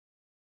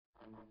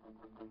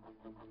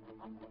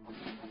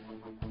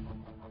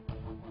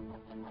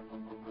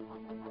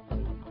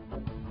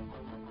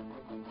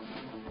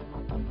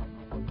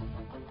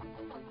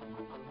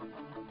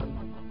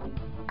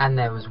And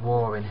there was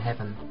war in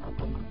heaven.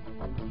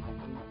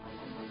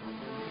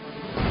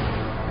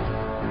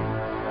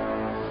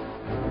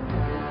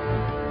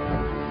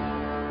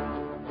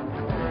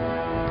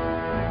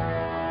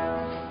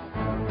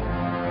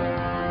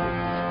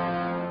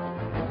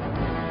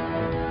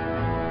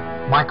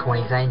 Michael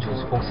and his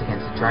angels fought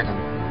against the dragon,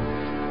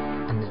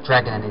 and the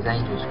dragon and his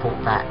angels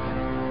fought back.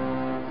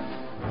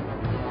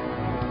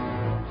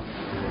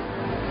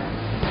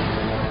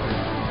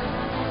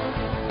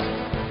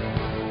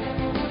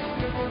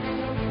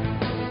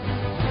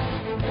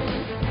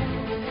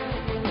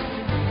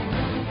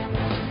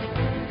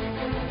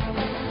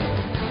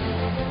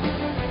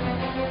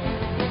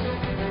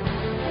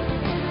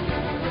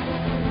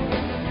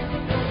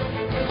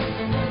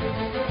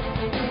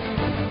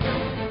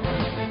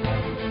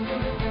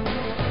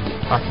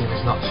 But he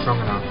was not strong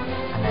enough,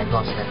 and they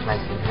lost their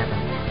place in heaven.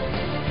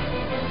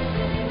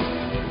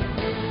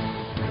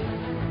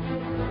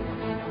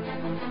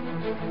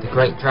 The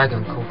great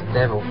dragon, called the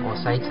devil, or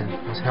Satan,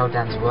 was held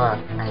down to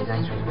earth, and his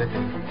angels with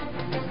him.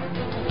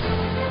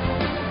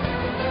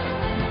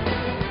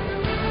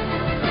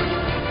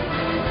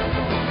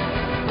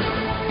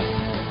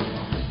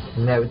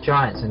 And there were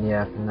giants on the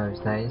earth in those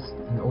days,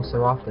 and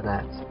also after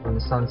that, when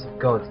the sons of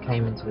God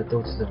came into the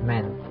daughters of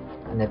men,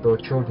 and they bore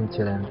children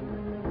to them.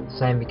 The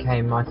same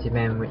became mighty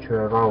men which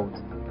were of old,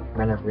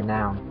 men of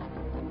renown.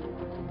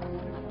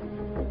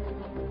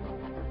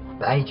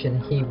 The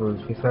ancient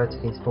Hebrews referred to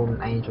these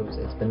fallen angels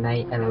as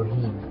B'nai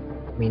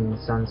Elohim, meaning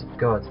sons of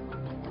God.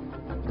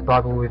 The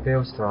Bible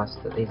reveals to us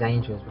that these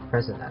angels were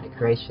present at the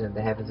creation of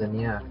the heavens and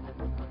the earth.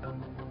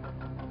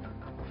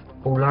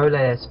 Although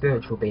they are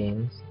spiritual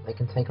beings, they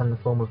can take on the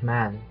form of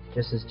man,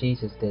 just as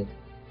Jesus did.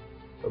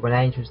 But when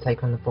angels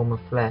take on the form of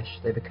flesh,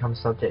 they become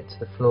subject to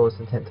the flaws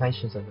and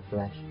temptations of the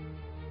flesh.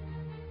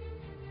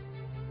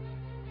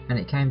 And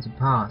it came to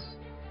pass,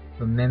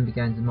 when men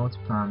began to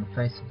multiply on the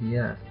face of the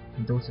earth,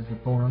 and daughters were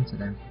born unto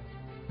them,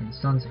 and the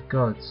sons of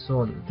God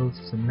saw that the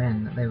daughters of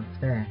men that they were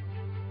fair,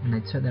 and they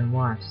took them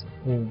wives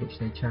of all which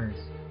they chose.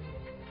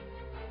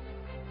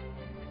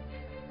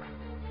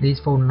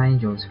 These fallen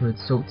angels, who had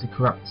sought to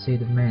corrupt the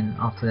seed of men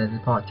after their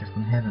departure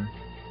from heaven,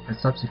 had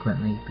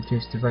subsequently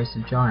produced a race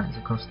of giants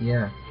across the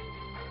earth.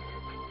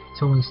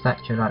 Tall in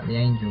stature like the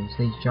angels,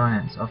 these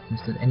giants often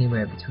stood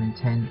anywhere between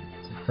 10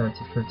 to 30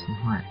 foot in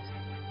height.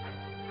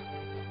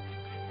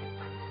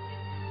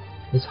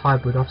 This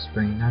hybrid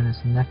offspring, known as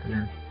the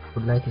Nephilim,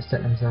 would later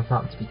set themselves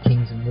up to be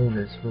kings and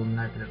rulers ruling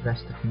over the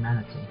rest of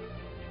humanity,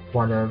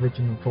 while the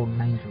original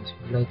fallen angels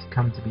would later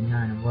come to be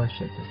known and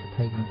worshipped as the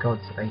pagan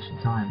gods of ancient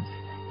times.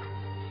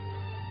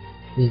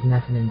 These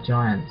Nephilim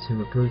giants, who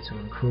were brutal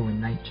and cruel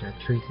in nature,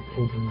 treated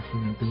ordinary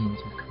human beings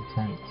with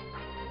contempt.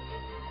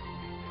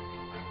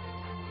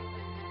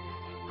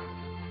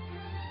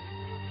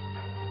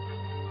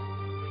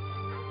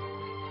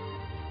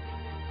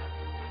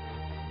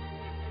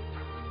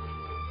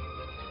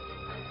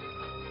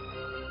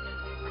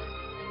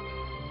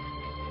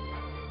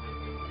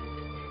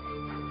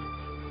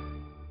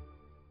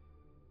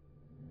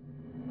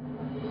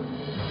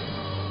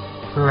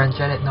 Through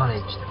angelic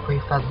knowledge, the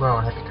pre-flood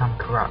world had become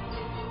corrupt.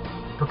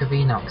 The Book of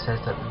Enoch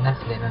says that the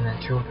Nephilim and their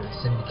children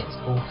sinned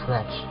against all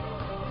flesh,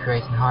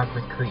 creating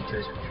hybrid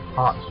creatures which were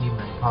part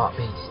human, part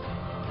beast,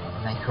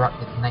 and they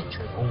corrupted the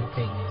nature of all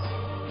things.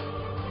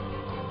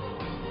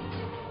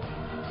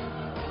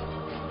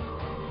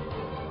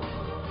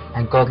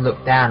 And God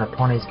looked down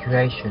upon his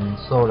creation and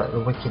saw that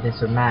the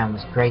wickedness of man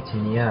was great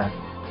in the earth,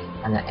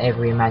 and that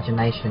every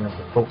imagination of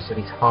the thoughts of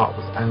his heart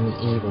was only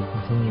evil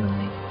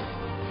continually.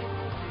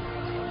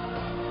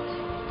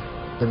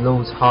 The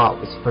Lord's heart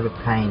was full of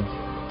pain.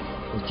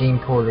 The gene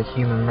pool of the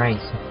human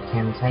race had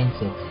become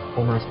tainted,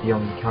 almost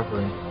beyond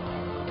recovery.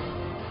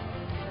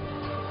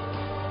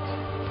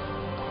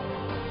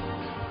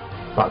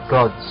 But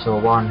God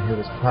saw one who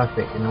was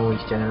perfect in all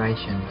his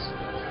generations,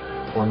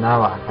 for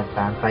Noah had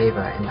found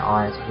favour in the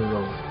eyes of the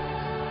Lord.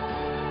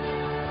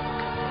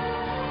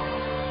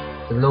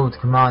 The Lord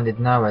commanded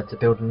Noah to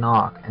build an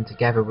ark, and to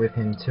gather with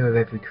him 2 of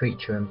every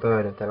creature and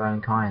bird of their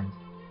own kind,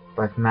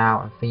 both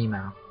male and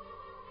female.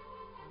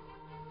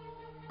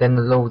 Then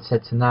the Lord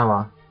said to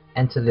Noah,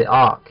 Enter the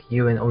ark,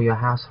 you and all your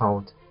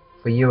household,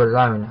 for you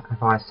alone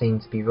have I seen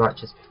to be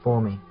righteous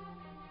before me.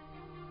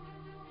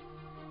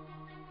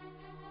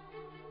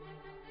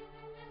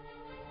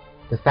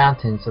 The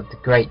fountains of the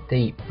great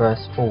deep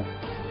burst forth,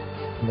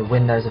 and the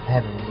windows of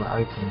heaven were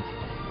opened.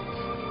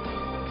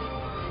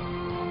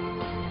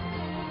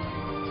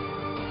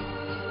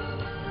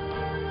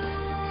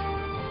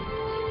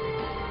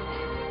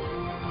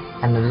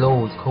 And the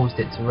Lord caused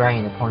it to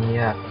rain upon the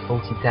earth for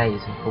 40 days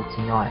and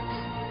 40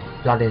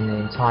 nights, flooding the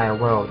entire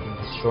world and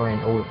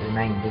destroying all that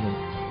remained in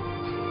it.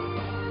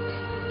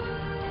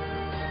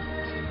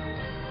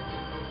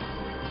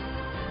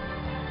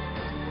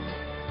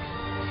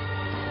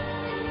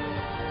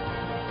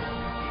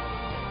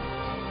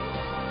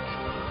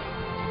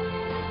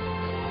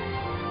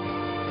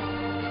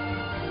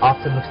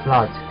 After the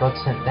flood, God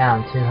sent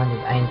down 200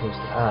 angels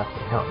to earth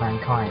to help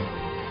mankind.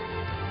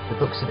 The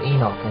books of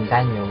Enoch and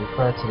Daniel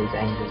refer to these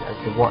angels as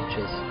the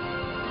Watchers.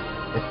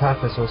 Their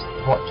purpose was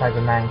to watch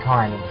over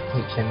mankind and to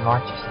teach them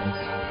righteousness,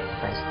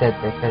 but instead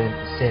they fell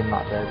into sin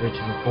like the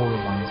original fallen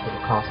ones who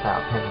were cast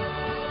out of heaven.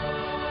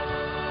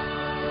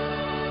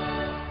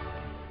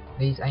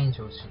 These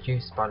angels,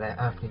 seduced by their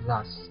earthly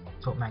lusts,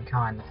 taught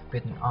mankind the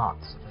forbidden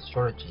arts of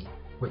astrology,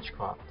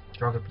 witchcraft,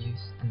 drug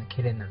abuse, and the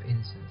killing of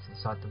innocents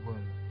inside the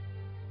womb.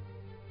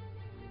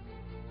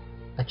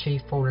 A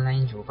chief fallen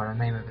angel by the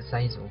name of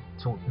Azazel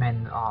taught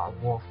men the art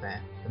of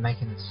warfare, the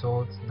making of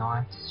swords,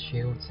 knives,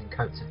 shields, and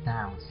coats of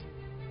nails.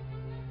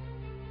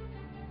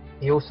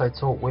 He also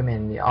taught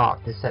women the art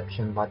of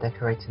deception by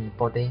decorating the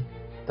body,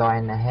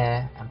 dyeing the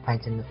hair, and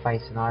painting the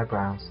face and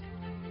eyebrows.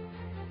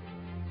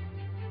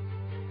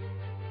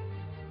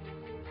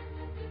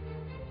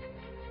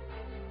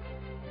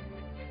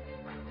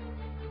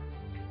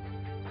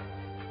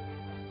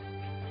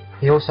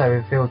 He also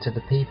revealed to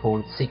the people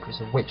the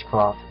secrets of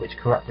witchcraft, which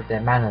corrupted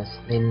their manners,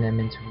 leading them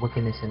into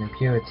wickedness and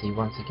impurity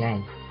once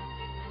again.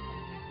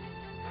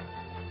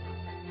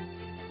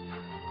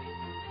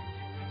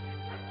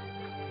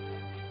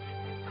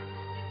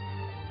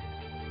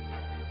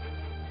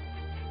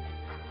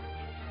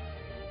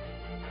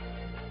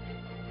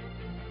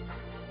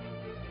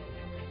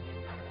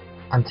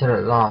 Until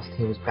at last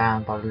he was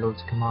bound by the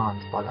Lord's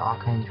command by the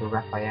Archangel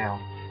Raphael,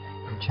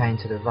 and chained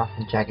to the rough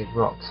and jagged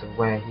rocks of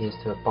where he is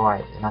to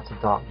abide in utter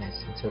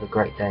darkness until the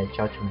great day of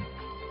judgment.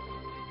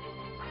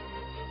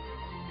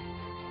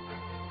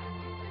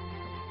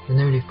 The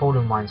newly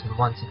fallen ones would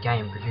once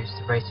again produce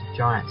a race of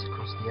giants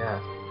across the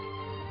earth.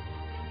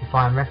 We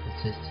find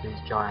references to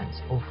these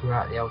giants all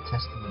throughout the Old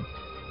Testament,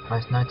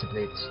 most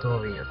notably the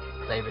story of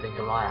David and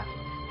Goliath.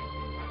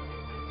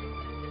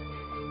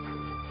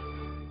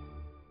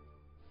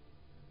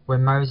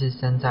 When Moses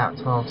sent out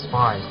 12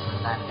 spies to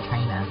the land of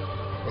Canaan,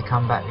 they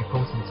come back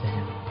reporting to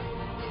him,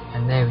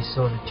 and there we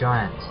saw the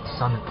giants, the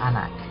son of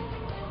Anak,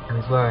 and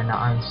we were in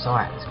our own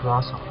sight as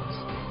grasshoppers,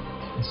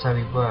 and so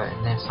we were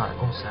in their sight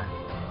also.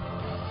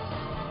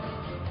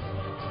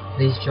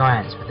 These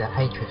giants, with their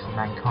hatred for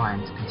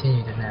mankind,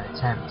 continued in their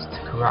attempts to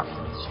corrupt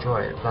and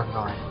destroy the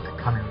bloodline of the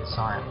coming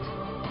Messiah.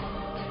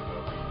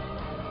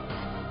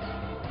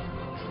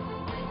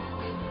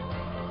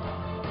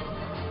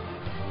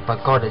 But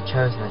God had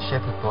chosen a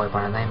shepherd boy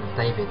by the name of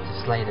David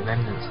to slay the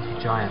remnants of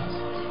the giants,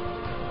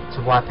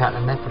 to wipe out the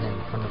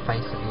Nephilim from the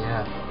face of the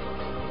earth.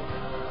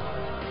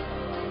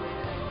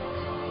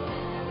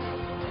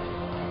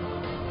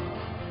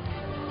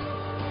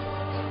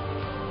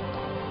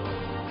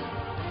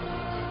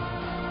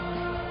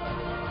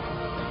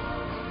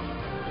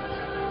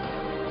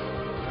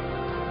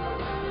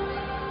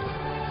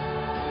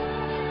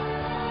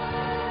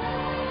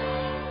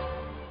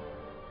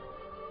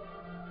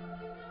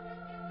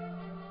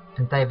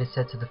 And David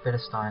said to the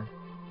Philistine,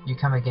 "You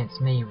come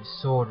against me with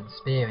sword and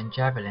spear and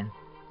javelin,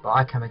 but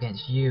I come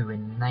against you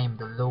in the name of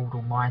the Lord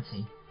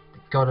Almighty, the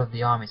God of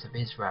the armies of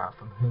Israel,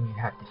 from whom you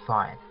have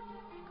defied."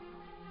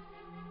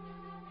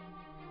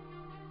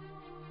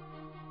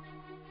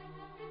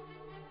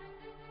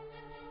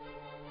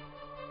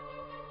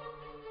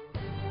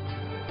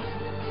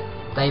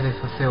 David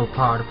fulfilled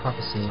part of the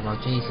prophecy, while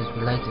Jesus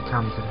would later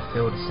come to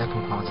fulfill the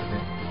second part of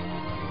it.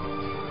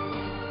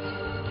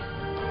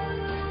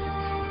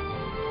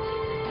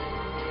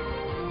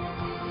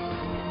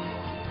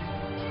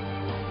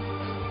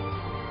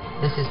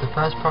 This is the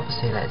first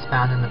prophecy that is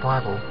found in the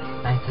Bible,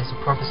 and it is a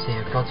prophecy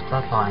of God's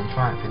bloodline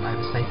triumphing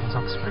over Satan's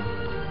offspring.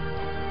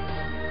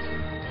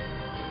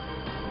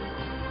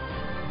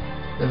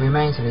 The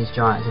remains of these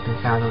giants have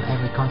been found on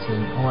every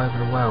continent all over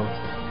the world.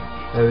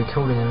 They are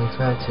recorded and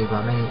referred to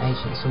by many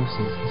ancient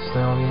sources,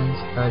 historians,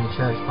 early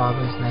church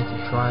fathers,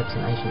 native tribes,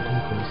 and ancient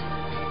peoples.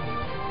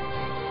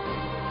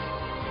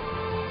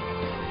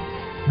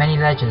 Many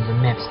legends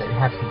and myths that we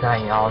have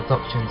today are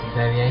adoptions and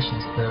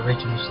variations of the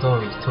original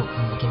stories taught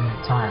from the beginning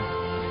of time.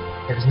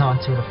 It was not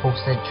until the 4th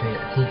century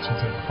that the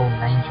teachings of the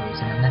fallen angels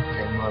and the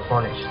Nephilim were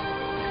abolished,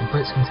 and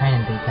books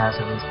containing details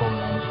of these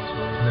fallen angels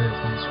were removed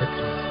from the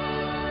scriptures.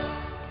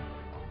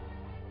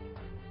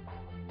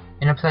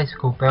 In a place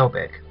called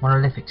Belbek,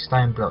 monolithic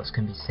stone blocks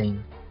can be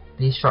seen.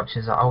 These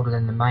structures are older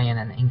than the Mayan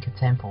and Inca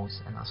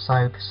temples, and are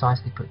so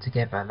precisely put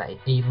together that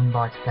even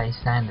by today's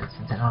standards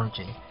and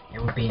technology,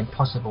 it would be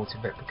impossible to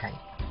replicate.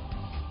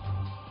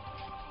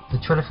 The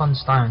Trilithon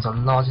stones are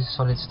the largest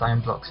solid stone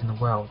blocks in the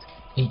world,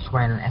 each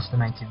weighing an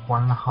estimated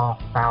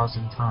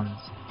 1,500 tons.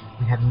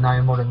 We have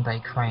no modern day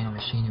crane or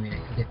machinery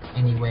that could lift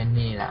anywhere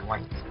near that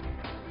weight.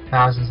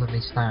 Thousands of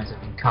these stones have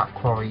been cut,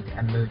 quarried,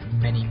 and moved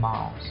many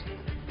miles.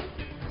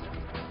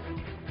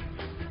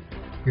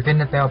 Within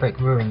the Belbek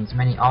ruins,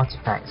 many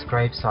artifacts,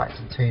 grave sites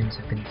and tombs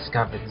have been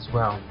discovered as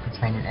well,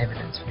 containing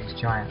evidence for these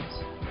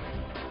giants.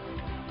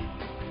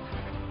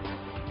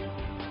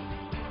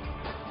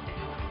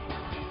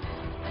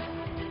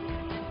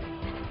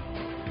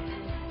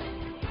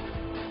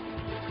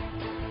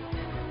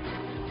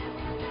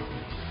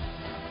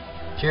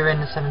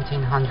 During the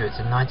 1700s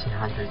and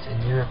 1900s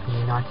in Europe and the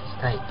United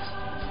States,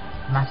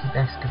 massive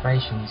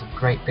excavations of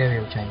great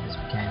burial chambers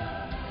began.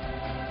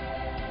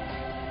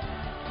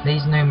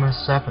 These numerous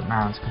serpent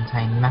mounds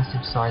contain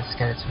massive-sized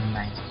skeleton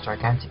remains of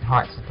gigantic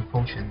heights and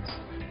proportions.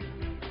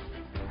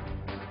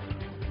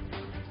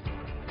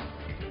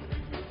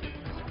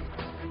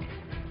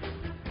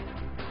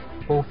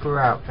 All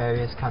throughout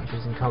various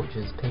countries and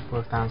cultures,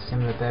 people have found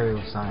similar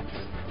burial sites.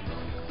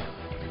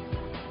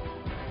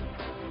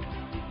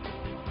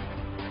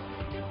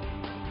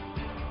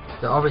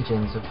 The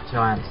origins of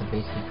giants and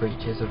beastly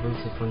creatures are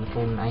rooted from the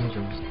fallen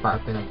angels, but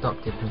have been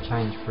adopted and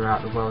changed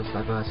throughout the world's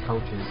diverse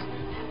cultures.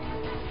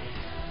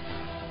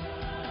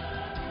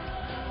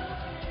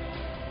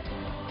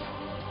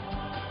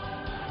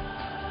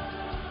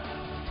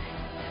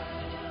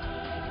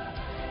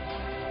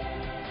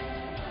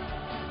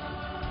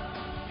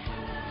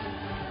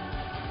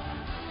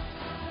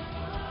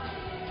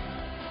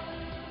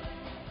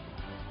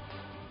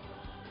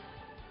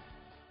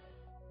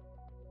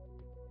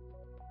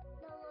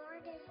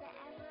 Is the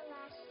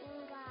everlasting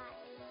God,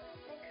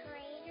 the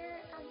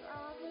creator of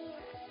all the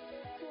earth,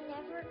 who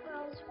never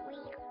grows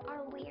weak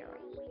or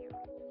weary.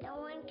 No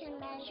one can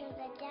measure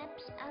the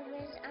depths of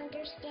his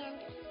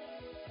understanding.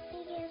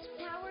 He gives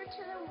power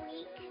to the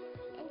weak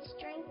and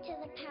strength to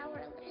the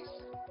powerless.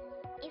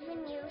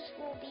 Even youth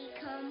will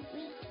become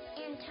weak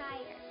and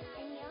tired,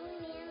 and young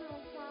men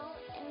will fall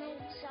in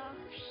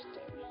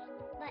exhaustion.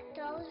 But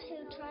those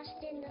who trust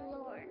in the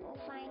Lord will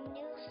find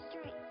new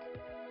strength.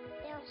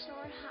 They'll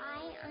soar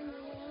high on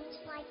wings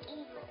like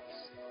eagles.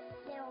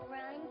 They'll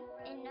run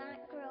and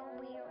not grow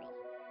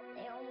weary.